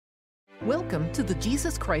Welcome to the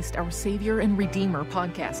Jesus Christ, Our Savior and Redeemer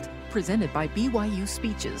podcast, presented by BYU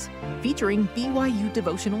Speeches, featuring BYU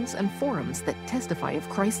devotionals and forums that testify of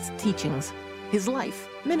Christ's teachings, His life,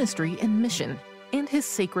 ministry, and mission, and His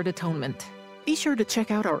sacred atonement. Be sure to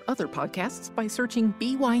check out our other podcasts by searching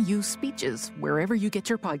BYU Speeches wherever you get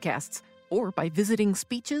your podcasts, or by visiting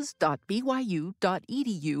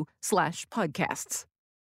speeches.byu.edu/podcasts.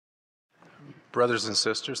 Brothers and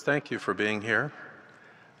sisters, thank you for being here.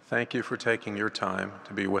 Thank you for taking your time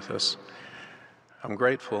to be with us. I'm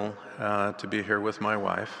grateful to be here with my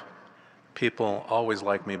wife. People always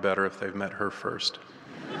like me better if they've met her first.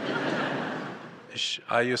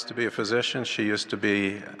 I used to be a physician, she used to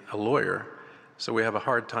be a lawyer, so we have a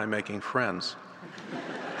hard time making friends.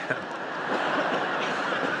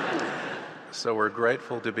 So we're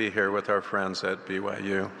grateful to be here with our friends at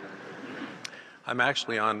BYU. I'm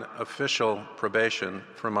actually on official probation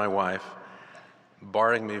from my wife,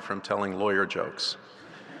 barring me from telling lawyer jokes.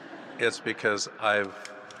 It's because I've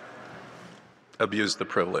abused the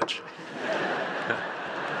privilege.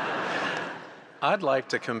 I'd like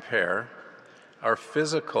to compare our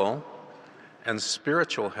physical and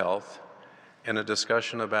spiritual health in a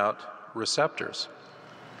discussion about receptors.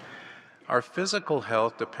 Our physical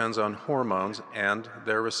health depends on hormones and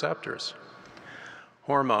their receptors.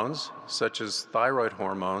 Hormones, such as thyroid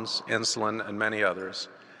hormones, insulin, and many others,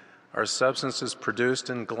 are substances produced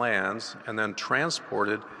in glands and then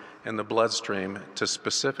transported in the bloodstream to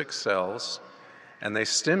specific cells, and they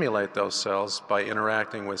stimulate those cells by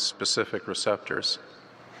interacting with specific receptors.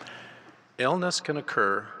 Illness can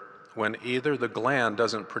occur when either the gland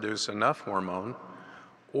doesn't produce enough hormone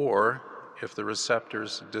or if the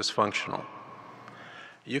receptor's dysfunctional.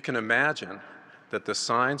 You can imagine that the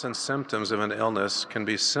signs and symptoms of an illness can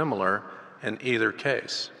be similar in either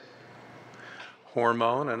case.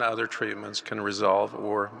 Hormone and other treatments can resolve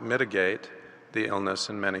or mitigate the illness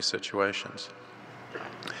in many situations.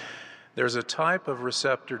 There's a type of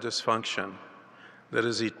receptor dysfunction that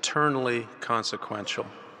is eternally consequential: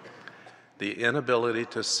 the inability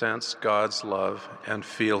to sense God's love and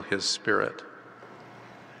feel His Spirit.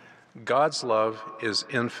 God's love is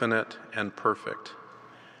infinite and perfect.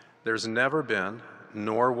 There's never been,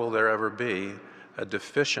 nor will there ever be, a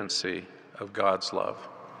deficiency of God's love.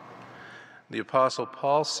 The Apostle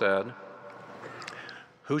Paul said,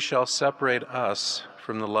 "Who shall separate us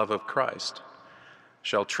from the love of Christ?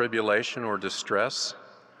 Shall tribulation or distress,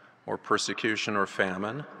 or persecution or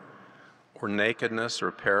famine, or nakedness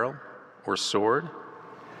or peril, or sword?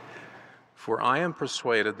 For I am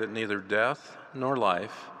persuaded that neither death nor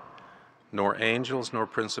life, nor angels nor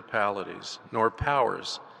principalities, nor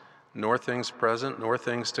powers, nor things present nor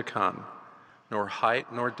things to come, nor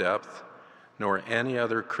height nor depth, nor any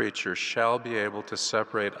other creature shall be able to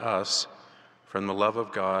separate us from the love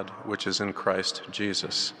of God which is in Christ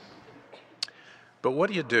Jesus." But what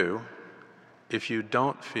do you do if you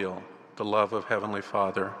don't feel the love of Heavenly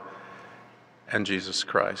Father and Jesus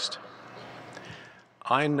Christ?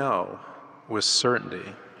 I know with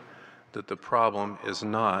certainty that the problem is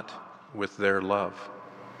not with their love.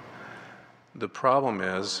 The problem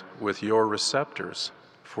is with your receptors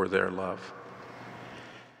for their love.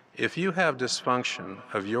 If you have dysfunction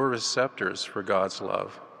of your receptors for God's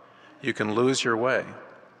love, you can lose your way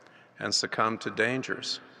and succumb to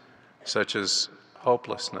dangers such as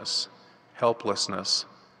hopelessness, helplessness,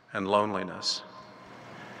 and loneliness.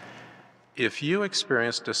 If you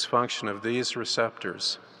experience dysfunction of these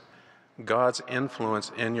receptors, God's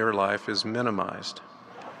influence in your life is minimized.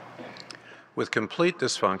 With complete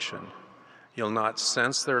dysfunction, you'll not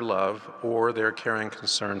sense their love or their caring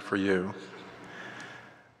concern for you.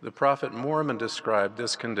 The prophet Mormon described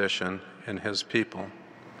this condition in his people.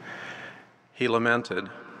 He lamented,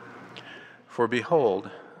 "For behold,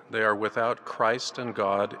 they are without Christ and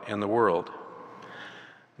God in the world.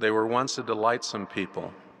 They were once a delightsome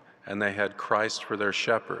people, and they had Christ for their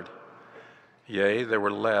shepherd. Yea, they were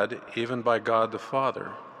led even by God the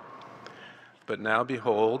Father. But now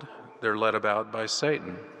behold, they're led about by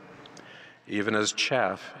Satan, even as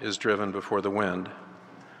chaff is driven before the wind,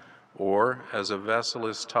 or as a vessel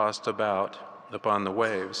is tossed about upon the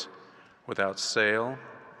waves, without sail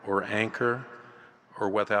or anchor, or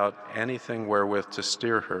without anything wherewith to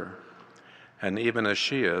steer her. And even as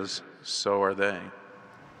she is, so are they."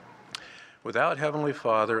 Without Heavenly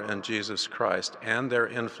Father and Jesus Christ and their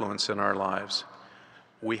influence in our lives,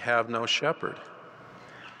 we have no shepherd.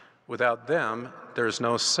 Without them, there's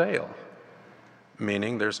no sail,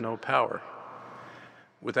 meaning there's no power.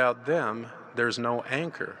 Without them, there's no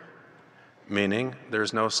anchor, meaning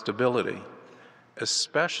there's no stability,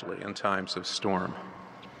 especially in times of storm.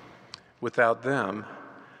 Without them,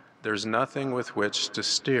 there's nothing with which to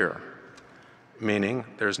steer, meaning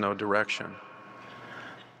there's no direction.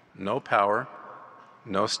 No power,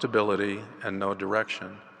 no stability, and no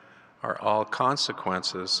direction are all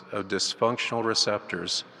consequences of dysfunctional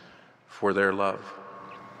receptors for their love.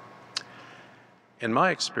 In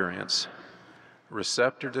my experience,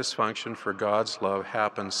 receptor dysfunction for God's love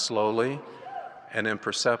happens slowly and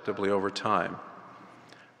imperceptibly over time,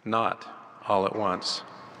 not all at once.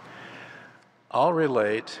 I'll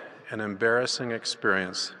relate an embarrassing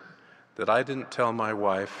experience that I didn't tell my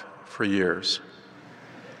wife for years.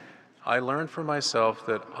 I learned for myself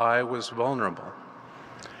that I was vulnerable.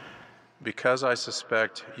 Because I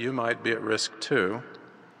suspect you might be at risk too,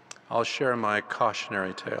 I'll share my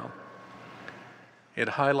cautionary tale. It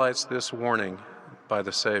highlights this warning by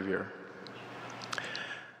the Savior.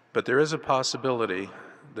 But there is a possibility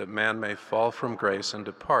that man may fall from grace and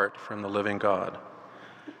depart from the living God.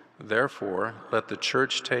 Therefore, let the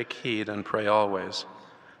church take heed and pray always,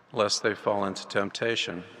 lest they fall into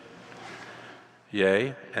temptation.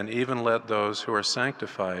 Yea, and even let those who are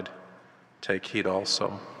sanctified take heed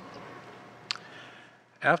also.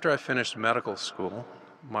 After I finished medical school,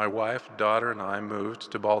 my wife, daughter, and I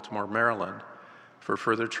moved to Baltimore, Maryland for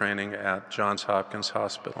further training at Johns Hopkins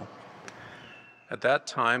Hospital. At that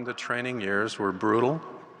time, the training years were brutal,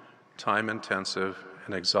 time-intensive,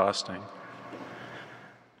 and exhausting.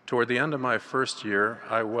 Toward the end of my first year,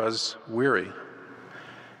 I was weary.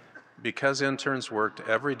 Because interns worked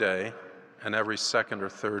every day and every second or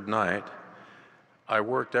third night, I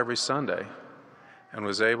worked every Sunday and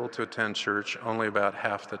was able to attend church only about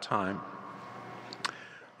half the time.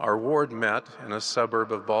 Our ward met in a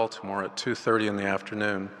suburb of Baltimore at 2:30 in the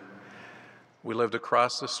afternoon. We lived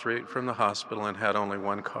across the street from the hospital and had only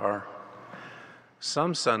one car.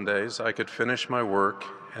 Some Sundays I could finish my work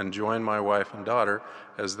and join my wife and daughter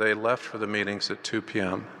as they left for the meetings at 2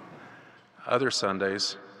 p.m. Other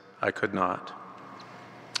Sundays I could not.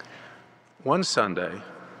 One Sunday,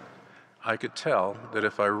 I could tell that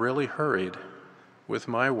if I really hurried with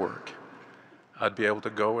my work, I'd be able to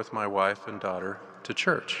go with my wife and daughter to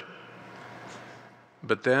church.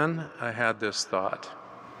 But then I had this thought.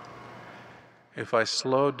 If I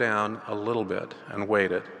slowed down a little bit and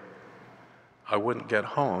waited, I wouldn't get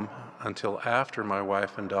home until after my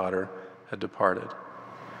wife and daughter had departed.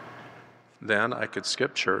 Then I could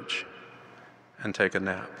skip church and take a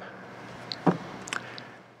nap.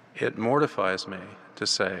 It mortifies me to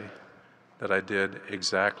say that I did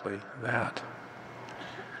exactly that.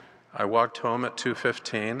 I walked home at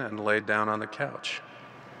 2:15 and laid down on the couch.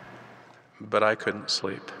 But I couldn't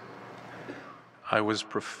sleep. I was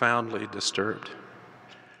profoundly disturbed.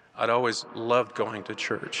 I'd always loved going to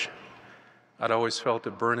church. I'd always felt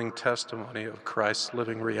a burning testimony of Christ's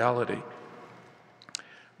living reality.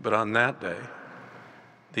 But on that day,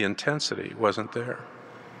 the intensity wasn't there.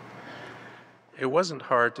 It wasn't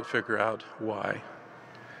hard to figure out why.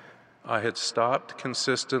 I had stopped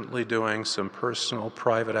consistently doing some personal,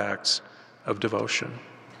 private acts of devotion.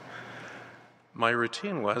 My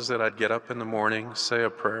routine was that I'd get up in the morning, say a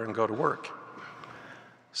prayer, and go to work.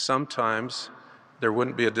 Sometimes there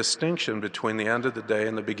wouldn't be a distinction between the end of the day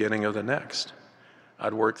and the beginning of the next.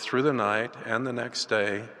 I'd work through the night and the next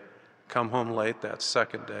day, come home late that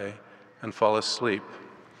second day, and fall asleep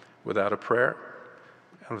without a prayer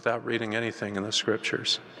and without reading anything in the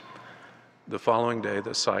scriptures. The following day,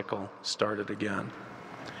 the cycle started again.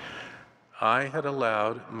 I had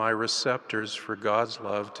allowed my receptors for God's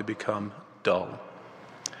love to become dull,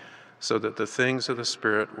 so that the things of the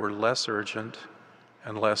Spirit were less urgent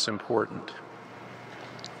and less important.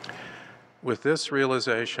 With this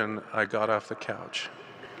realization, I got off the couch,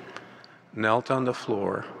 knelt on the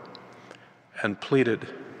floor, and pleaded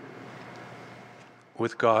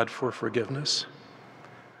with God for forgiveness.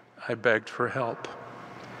 I begged for help.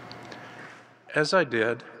 As I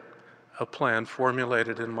did, a plan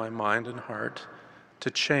formulated in my mind and heart to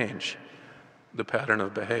change the pattern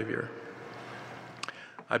of behavior.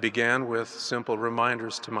 I began with simple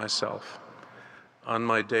reminders to myself. On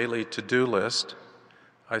my daily to-do list,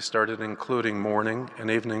 I started including morning and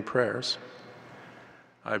evening prayers.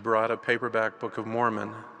 I brought a paperback Book of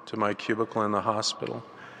Mormon to my cubicle in the hospital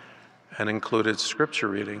and included scripture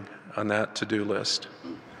reading on that to-do list.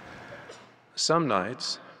 Some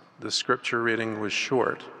nights, the scripture reading was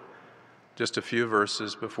short, just a few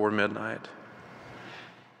verses before midnight.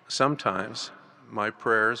 Sometimes my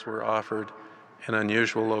prayers were offered in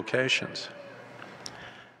unusual locations,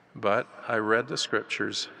 but I read the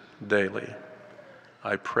scriptures daily.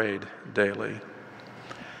 I prayed daily.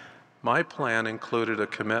 My plan included a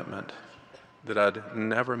commitment that I'd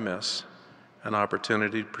never miss an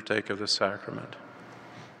opportunity to partake of the sacrament.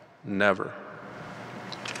 Never.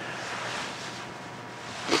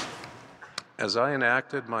 As I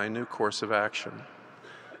enacted my new course of action,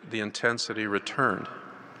 the intensity returned,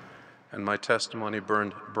 and my testimony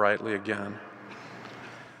burned brightly again.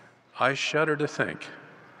 I shudder to think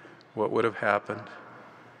what would have happened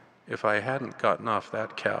if I hadn't gotten off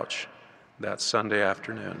that couch that Sunday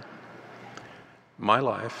afternoon. My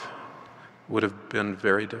life would have been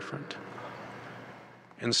very different.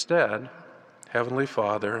 Instead, Heavenly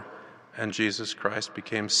Father and Jesus Christ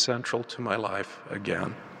became central to my life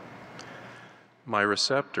again. My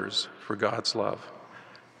receptors for God's love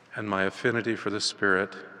and my affinity for the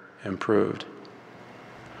Spirit improved.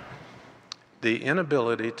 The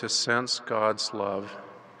inability to sense God's love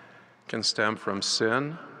can stem from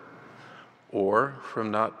sin or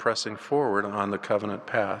from not pressing forward on the covenant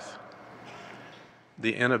path.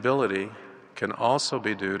 The inability can also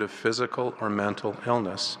be due to physical or mental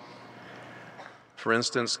illness. For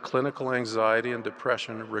instance, clinical anxiety and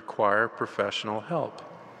depression require professional help.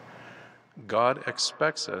 God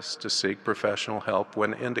expects us to seek professional help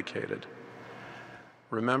when indicated.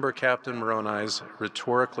 Remember Captain Moroni's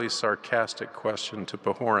rhetorically sarcastic question to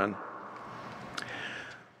Pahoran,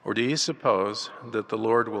 or do you suppose that the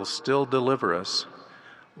Lord will still deliver us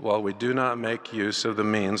while we do not make use of the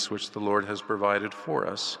means which the Lord has provided for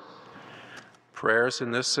us? Prayers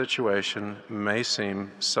in this situation may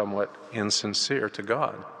seem somewhat insincere to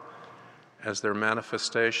God, as they're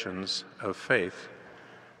manifestations of faith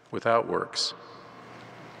without works.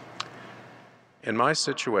 In my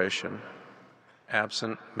situation,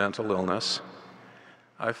 absent mental illness,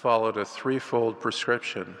 I followed a threefold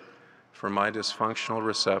prescription for my dysfunctional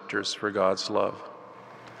receptors for God's love.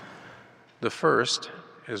 The first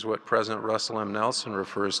is what President Russell M. Nelson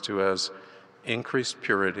refers to as increased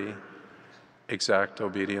purity, exact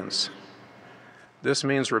obedience. This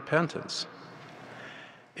means repentance.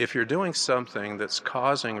 If you're doing something that's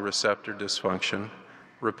causing receptor dysfunction,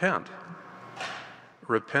 repent.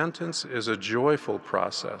 Repentance is a joyful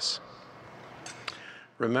process.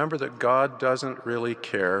 Remember that God doesn't really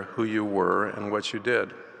care who you were and what you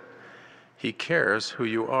did. He cares who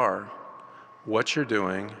you are, what you're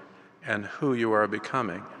doing, and who you are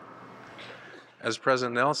becoming. As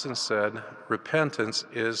President Nelson said, repentance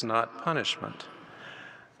is not punishment.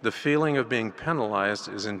 The feeling of being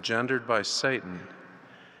penalized is engendered by Satan.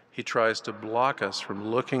 He tries to block us from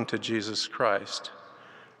looking to Jesus Christ,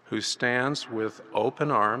 who stands with open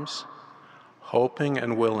arms, hoping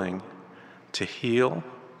and willing to heal,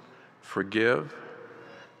 forgive,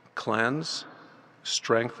 cleanse,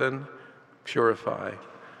 strengthen, purify,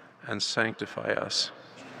 and sanctify us.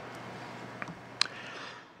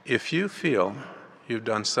 If you feel you've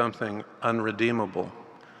done something unredeemable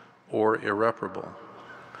or irreparable,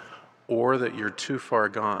 or that you're too far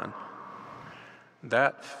gone,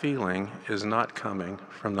 that feeling is not coming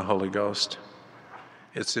from the Holy Ghost.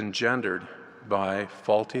 It's engendered by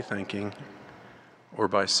faulty thinking or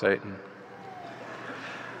by Satan.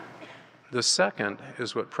 The second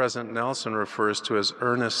is what President Nelson refers to as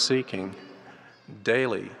earnest seeking,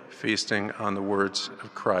 daily feasting on the words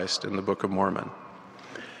of Christ in the Book of Mormon.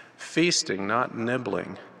 Feasting, not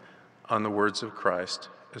nibbling, on the words of Christ,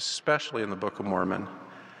 especially in the Book of Mormon,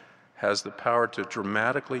 has the power to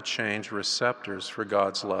dramatically change receptors for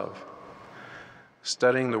God's love.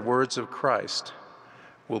 Studying the words of Christ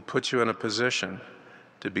will put you in a position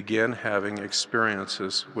to begin having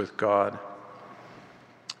experiences with God.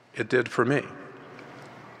 It did for me.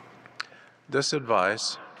 This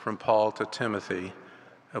advice from Paul to Timothy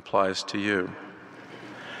applies to you.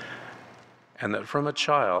 And that from a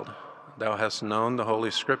child thou hast known the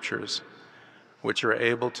Holy Scriptures, which are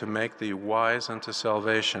able to make thee wise unto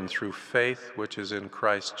salvation through faith which is in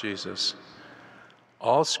Christ Jesus.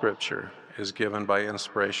 All Scripture is given by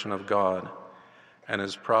inspiration of God, and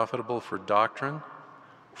is profitable for doctrine,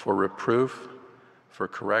 for reproof, for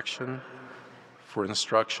correction, for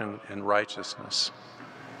instruction in righteousness.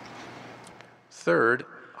 Third,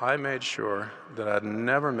 I made sure that I'd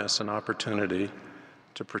never miss an opportunity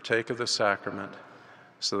to partake of the sacrament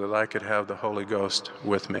so that I could have the Holy Ghost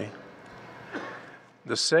with me.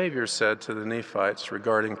 The Savior said to the Nephites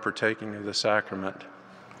regarding partaking of the sacrament,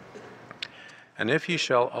 "And if ye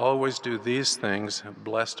shall always do these things,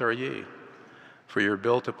 blessed are ye, for you're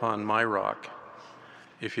built upon my rock.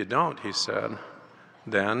 If you don't," he said,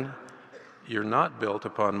 "then you're not built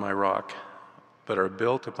upon my rock, but are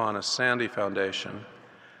built upon a sandy foundation.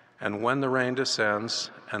 And when the rain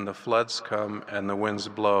descends, and the floods come, and the winds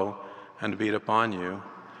blow, and beat upon you,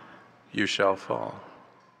 you shall fall."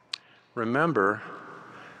 Remember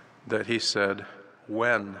that he said,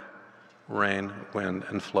 when rain, wind,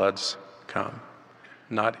 and floods come,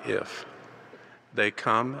 not if. They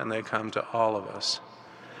come, and they come to all of us.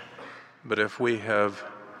 But if we have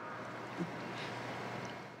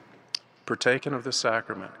partaken of the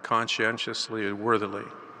sacrament conscientiously and worthily,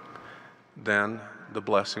 then the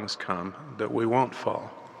blessings come that we won't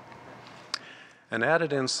fall. An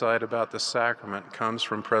added insight about the sacrament comes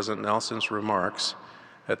from President Nelson's remarks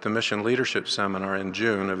at the Mission Leadership Seminar in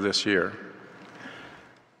June of this year.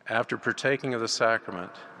 After partaking of the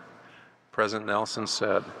sacrament, President Nelson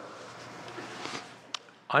said,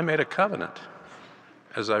 "I made a covenant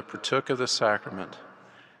as I partook of the sacrament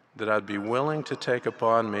that I'd be willing to take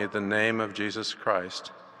upon me the name of Jesus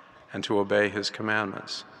Christ and to obey his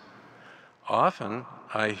commandments. Often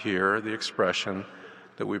I hear the expression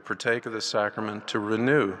that we partake of the sacrament to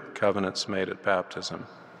renew covenants made at baptism.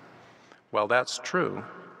 While that's true,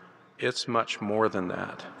 it's much more than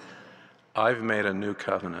that. I've made a new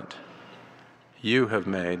covenant. You have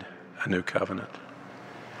made a new covenant."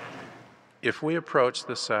 If we approach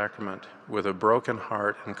the sacrament with a broken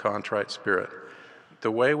heart and contrite spirit,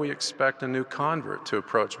 the way we expect a new convert to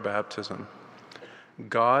approach baptism,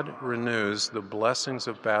 God renews the blessings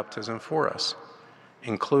of baptism for us,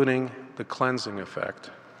 including the cleansing effect.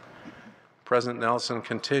 President Nelson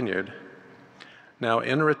continued, "Now,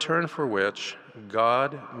 in return for which,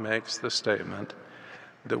 God makes the statement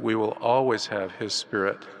that we will always have his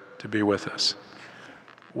Spirit to be with us."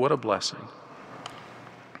 What a blessing.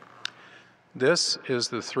 This is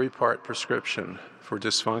the three-part prescription for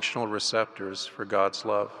dysfunctional receptors for God's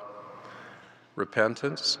love: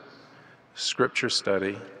 repentance, scripture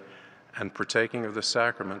study, and partaking of the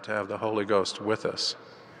sacrament to have the Holy Ghost with us.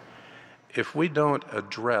 If we don't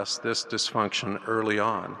address this dysfunction early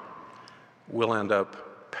on, we'll end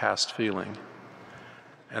up past feeling,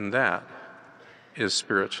 and that is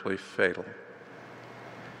spiritually fatal.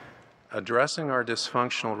 Addressing our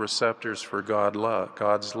dysfunctional receptors for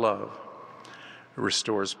God's love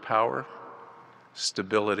restores power,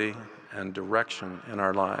 stability, and direction in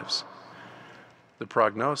our lives. The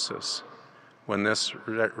prognosis, when this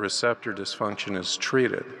receptor dysfunction is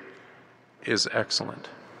treated, is excellent.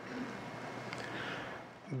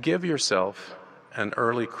 Give yourself an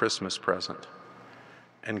early Christmas present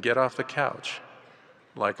and get off the couch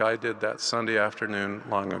like I did that Sunday afternoon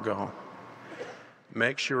long ago.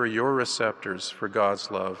 Make sure your receptors for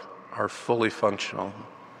God's love are fully functional.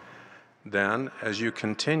 Then, as you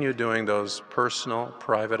continue doing those personal,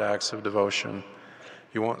 private acts of devotion,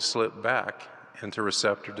 you won't slip back into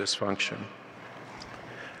receptor dysfunction.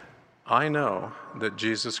 I know that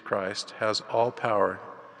Jesus Christ has all power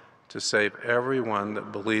to save everyone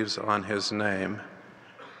that believes on his name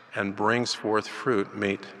and brings forth fruit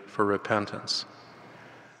meet for repentance.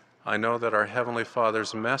 I know that our Heavenly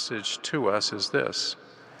Father's message to us is this: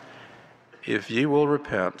 "If ye will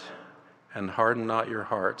repent and harden not your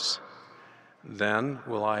hearts, then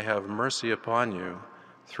will I have mercy upon you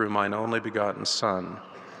through mine only begotten Son.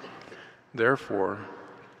 Therefore,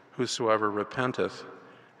 whosoever repenteth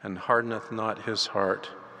and hardeneth not his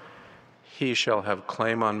heart, he shall have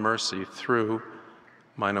claim on mercy through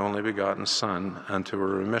mine only begotten Son unto a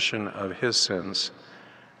remission of his sins,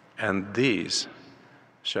 and these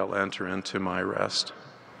shall enter into my rest."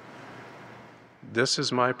 This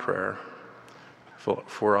is my prayer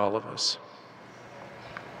for all of us.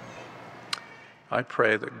 I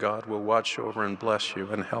pray that God will watch over and bless you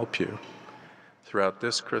and help you throughout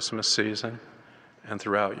this Christmas season and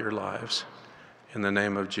throughout your lives. In the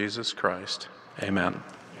name of Jesus Christ, amen.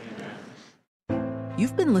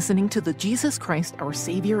 You've been listening to the Jesus Christ, Our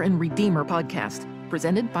Savior and Redeemer podcast,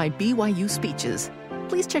 presented by BYU Speeches.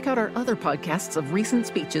 Please check out our other podcasts of recent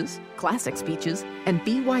speeches, classic speeches, and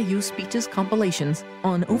BYU Speeches compilations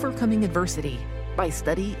on overcoming adversity, by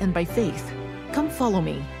study and by faith, Come Follow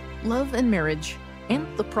Me, Love and Marriage, and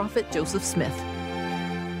the Prophet Joseph Smith.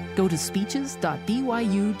 Go to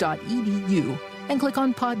speeches.byu.edu and click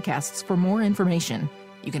on podcasts for more information.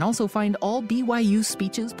 You can also find all BYU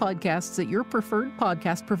Speeches podcasts at your preferred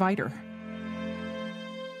podcast provider.